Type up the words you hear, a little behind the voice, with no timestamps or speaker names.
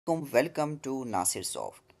Welcome to Nasir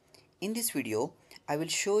Soft. In this video, I will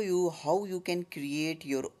show you how you can create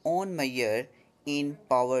your own measure in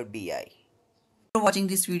Power BI. After watching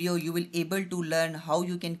this video, you will able to learn how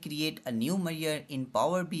you can create a new measure in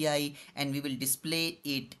Power BI and we will display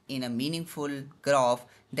it in a meaningful graph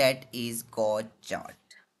that is God chart.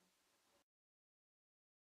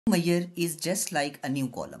 Measure is just like a new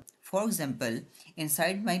column. For example,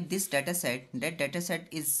 inside my this dataset, that dataset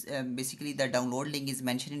is basically the download link is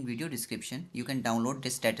mentioned in video description. You can download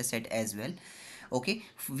this dataset as well. Okay,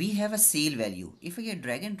 we have a sale value. If I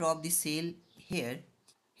drag and drop the sale here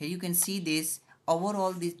you can see this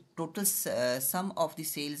overall the total sum of the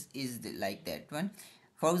sales is like that one.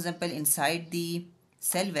 For example, inside the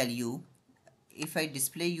cell value, if I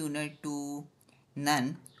display unit to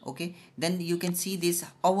none, okay, then you can see this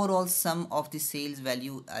overall sum of the sales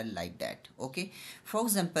value are like that. Okay, for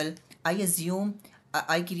example, I assume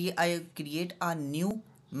I create a new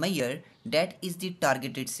measure that is the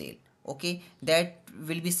targeted sale. Okay, that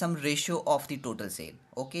will be some ratio of the total sale.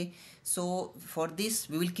 Okay, so for this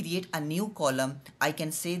we will create a new column. I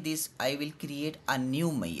can say this, I will create a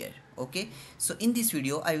new measure. Okay, so in this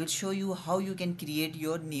video I will show you how you can create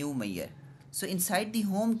your new measure. So inside the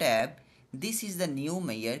home tab, this is the new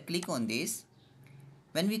measure. Click on this.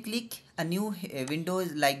 When we click, a new window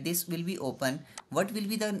like this will be open. What will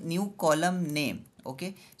be the new column name?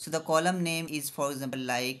 Okay, so the column name is, for example,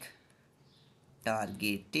 like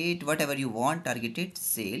targeted, whatever you want, targeted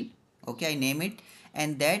sale. Okay, I name it,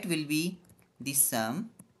 and that will be the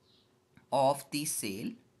sum of the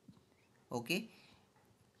sale. Okay,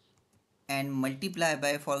 and multiply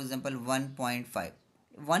by, for example, 1.5.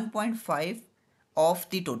 1.5 of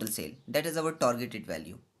the total sale, that is our targeted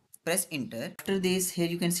value. Press enter. After this, here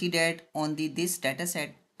you can see that on the this data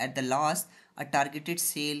set at the last, a targeted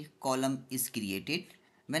sale column is created.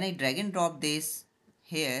 When I drag and drop this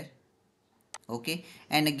here, okay,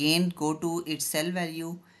 and again go to its cell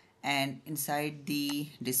value and inside the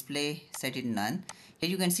display set it none, here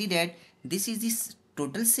you can see that this is this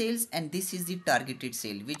total sales and this is the targeted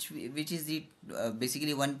sale, which is the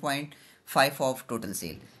basically 1.5 of total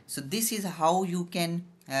sale. So this is how you can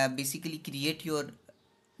basically create your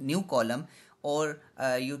new column, or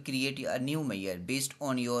you create a new measure based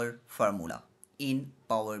on your formula in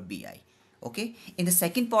Power BI. Okay, in the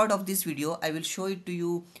second part of this video I will show it to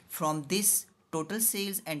you from this total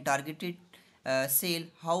sales and targeted sale,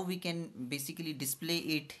 how we can basically display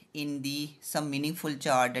it in the some meaningful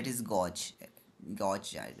chart, that is gauge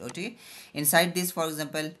chart. Okay, inside this, for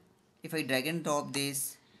example, if I drag and drop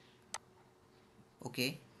this,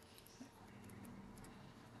 okay,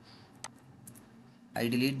 I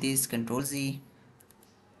delete this, control Z.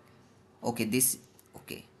 Okay, this,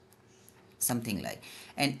 okay, something like,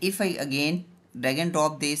 and if I again drag and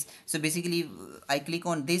drop this, so basically I click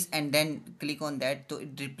on this and then click on that, so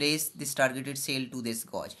it replace this targeted sale to this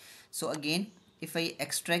gauge. So again, if I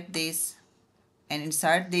extract this and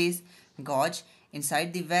inside this gauge,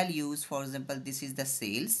 inside the values, for example, this is the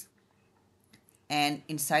sales, and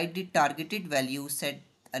inside the targeted value set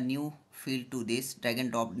a new field to this, drag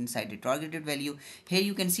and drop inside the targeted value. Here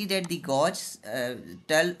you can see that the gauge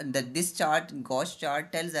tell that this chart, gauge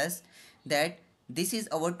chart, tells us that this is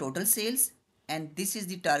our total sales and this is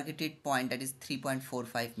the targeted point, that is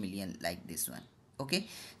 3.45 million, like this one. Okay,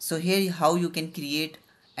 so here how you can create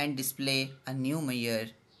and display a new measure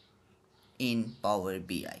in Power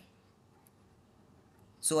BI.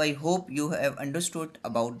 So I hope you have understood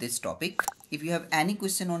about this topic. If you have any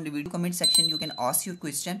question on the video comment section, you can ask your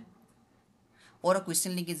question, or a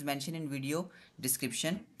question link is mentioned in video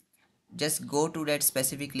description. Just go to that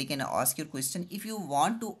specific link and ask your question. If you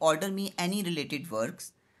want to order me any related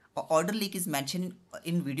works, a order link is mentioned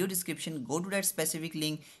in video description. Go to that specific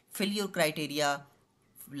link, fill your criteria,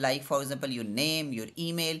 like for example your name, your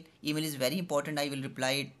email. Email is very important. I will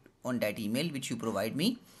reply it on that email which you provide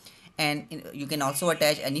me, and you can also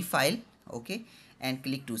attach any file. Okay, and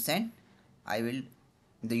click to send. I will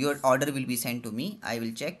your order will be sent to me. I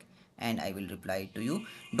will check and I will reply to you.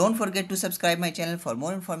 Don't forget to subscribe my channel for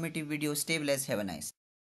more informative videos. Stay blessed. Have a nice